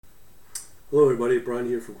Hello everybody, Brian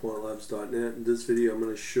here from quantlabs.net. In this video I'm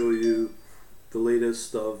going to show you the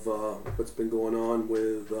latest of what's been going on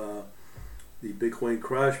with the Bitcoin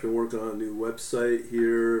crash. Been working on a new website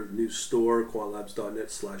here, new store,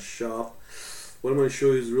 quantlabs.net/shop. What I'm going to show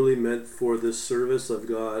you is really meant for this service. I've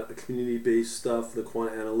got a community-based stuff, the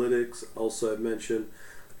quant analytics. Also, I've mentioned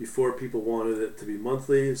before people wanted it to be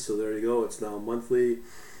monthly, so there you go, it's now monthly.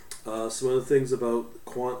 Some other things about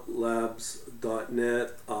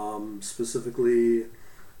quantlabs.net, specifically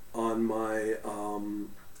on my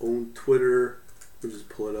own Twitter. Let me just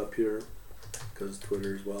pull it up here because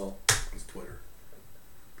Twitter as well is Twitter.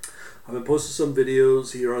 I've been posting some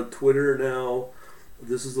videos here on Twitter now.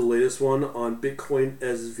 This is the latest one on Bitcoin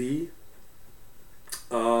SV.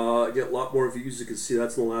 I get a lot more views. You can see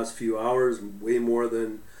that's in the last few hours, way more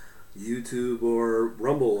than YouTube or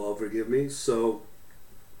Rumble, forgive me. So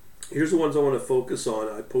here's the ones I want to focus on.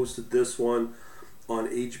 I posted this one on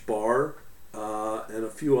HBAR and a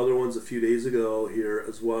few other ones a few days ago here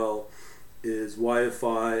as well. Is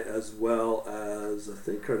YFI as well as, I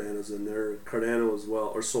think Cardano's in there, Cardano as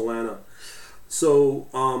well, or Solana. So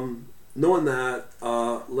knowing that,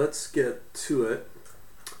 let's get to it.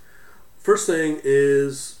 First thing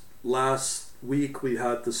is, last week we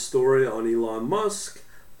had the story on Elon Musk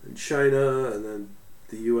and China, and then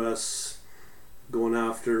the US going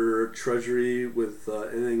after Treasury with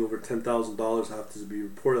anything over $10,000 have to be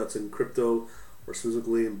reported. That's in crypto, or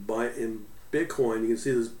specifically in Bitcoin. You can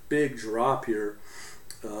see this big drop here,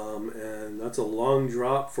 and that's a long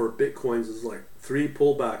drop for Bitcoins. It's like 3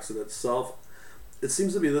 pullbacks in itself. It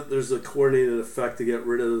seems to be that there's a coordinated effect to get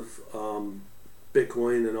rid of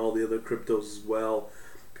Bitcoin and all the other cryptos as well,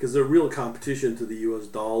 because they're real competition to the US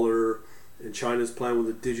dollar, and China's playing with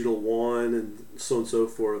a digital yuan and so on and so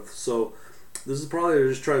forth. So this is probably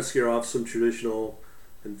just trying to scare off some traditional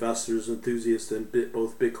investors, enthusiasts in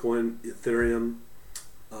both Bitcoin, Ethereum,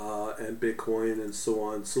 and Bitcoin and so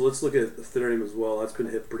on. So let's look at Ethereum as well. That's been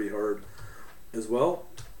hit pretty hard as well.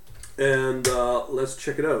 And let's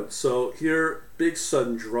check it out. So here, big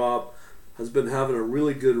sudden drop. Has been having a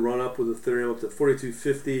really good run up with Ethereum up to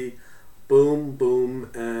 42.50. Boom, boom,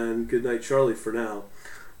 and good night Charlie for now.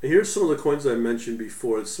 And here's some of the coins I mentioned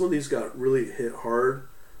before. Some of these got really hit hard.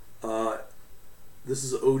 This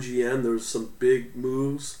is OGN. There's some big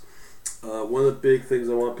moves. One of the big things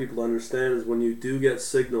I want people to understand is when you do get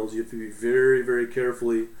signals, you have to be very, very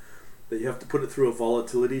carefully that you have to put it through a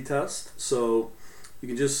volatility test. So you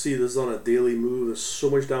can just see this on a daily move. There's so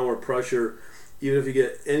much downward pressure. Even if you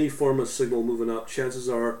get any form of signal moving up, chances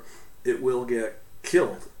are it will get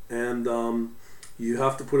killed. And you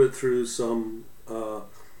have to put it through some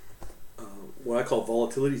what I call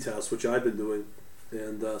volatility tests, which I've been doing.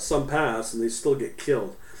 And some pass, and they still get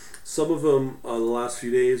killed. Some of them, the last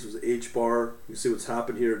few days, was HBAR. You see what's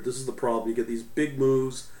happened here. This is the problem. You get these big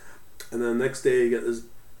moves, and then the next day you get this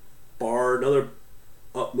bar, another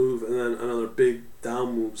up move, and then another big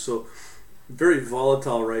down move. So very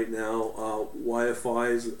volatile right now.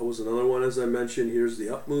 YFI was another one, as I mentioned. Here's the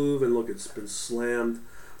up move, and look, it's been slammed.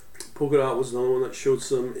 Polkadot was another one that showed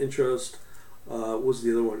some interest. What was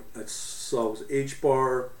the other one I saw? Was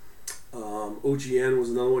HBAR. OGN was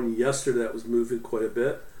another one yesterday that was moving quite a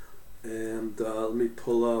bit. And let me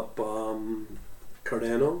pull up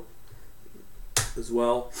Cardano as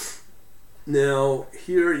well. Now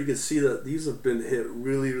here you can see that these have been hit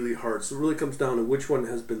really, really hard. So it really comes down to which one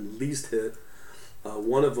has been least hit.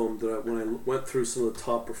 One of them that when I went through some of the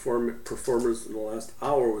top performers in the last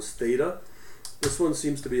hour was Theta. This one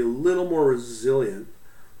seems to be a little more resilient.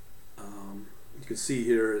 You can see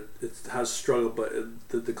here it has struggled, but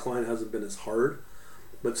the decline hasn't been as hard.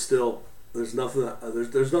 But still, there's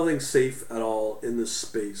nothing safe at all in this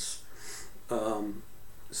space.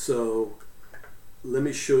 So let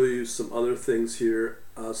me show you some other things here.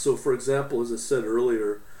 So for example, as I said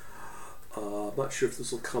earlier, I'm not sure if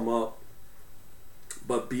this will come up,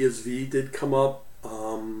 but BSV did come up.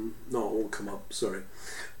 No, it won't come up, sorry.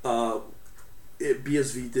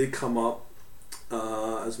 BSV did come up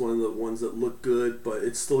as one of the ones that look good, but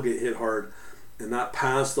it still get hit hard, and that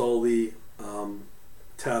passed all the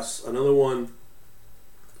tests. Another one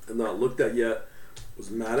I've not looked at yet was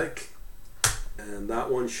Matic, and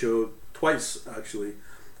that one showed twice actually.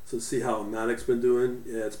 So let's see how Matic's been doing.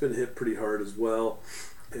 Yeah, it's been hit pretty hard as well.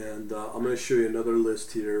 And I'm going to show you another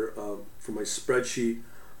list here for my spreadsheet,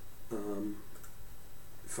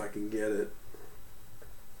 if I can get it.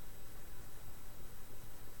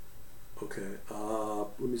 Okay,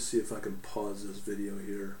 let me see if I can pause this video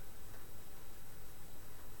here.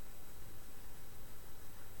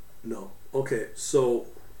 No. Okay, so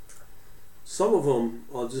some of them,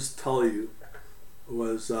 I'll just tell you,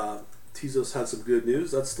 was Tezos had some good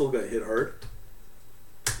news. That's still got hit hard.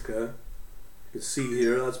 Okay, you can see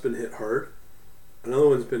here that's been hit hard. Another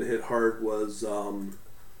one's been hit hard was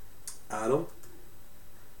Atom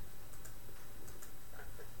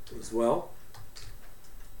as well.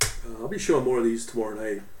 I'll be showing more of these tomorrow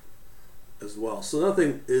night as well. So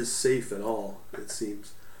nothing is safe at all, it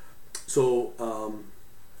seems. So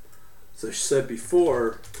as I said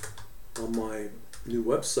before, on my new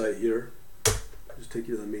website here, just take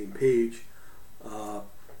you to the main page.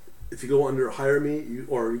 If you go under Hire Me,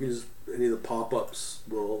 or you can just, any of the pop-ups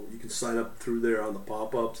you can sign up through there on the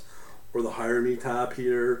pop-ups, or the Hire Me tab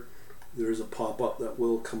here. There's a pop-up that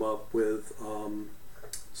will come up with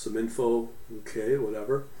some info, okay,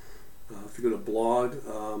 whatever. If you go to blog,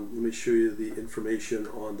 let me show you the information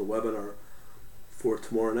on the webinar for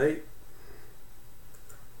tomorrow night.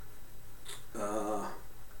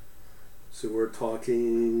 So we're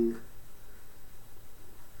talking,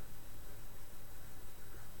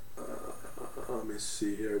 let me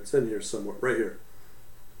see here, it's in here somewhere, right here.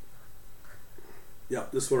 Yeah,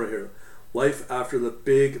 this one right here. Life after the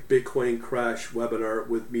big Bitcoin crash webinar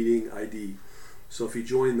with meeting ID. So if you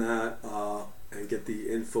join that and get the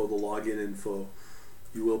info, the login info,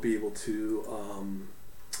 you will be able to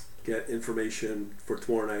get information for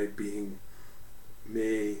tomorrow night, being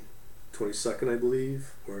May 22nd, I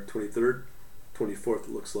believe, or 23rd, 24th,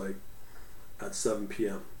 it looks like, at 7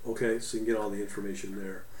 p.m. Okay, so you can get all the information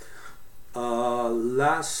there.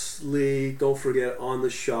 Lastly, don't forget, on the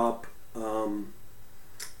shop,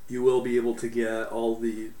 you will be able to get all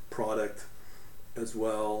the product as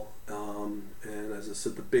well. And as I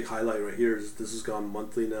said, the big highlight right here is this has gone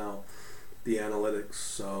monthly now, the analytics.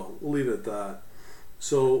 So we'll leave it at that.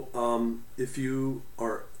 So if you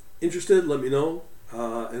are interested, let me know.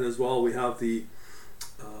 And as well, we have the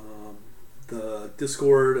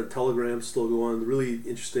Discord and Telegram still going. Really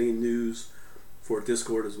interesting news for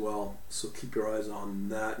Discord as well. So keep your eyes on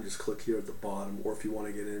that and just click here at the bottom. Or if you want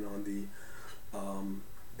to get in on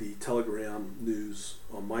the Telegram news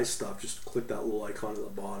on my stuff, just click that little icon at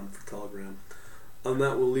the bottom for Telegram. On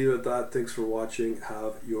that, we'll leave it at that. Thanks for watching.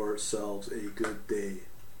 Have yourselves a good day.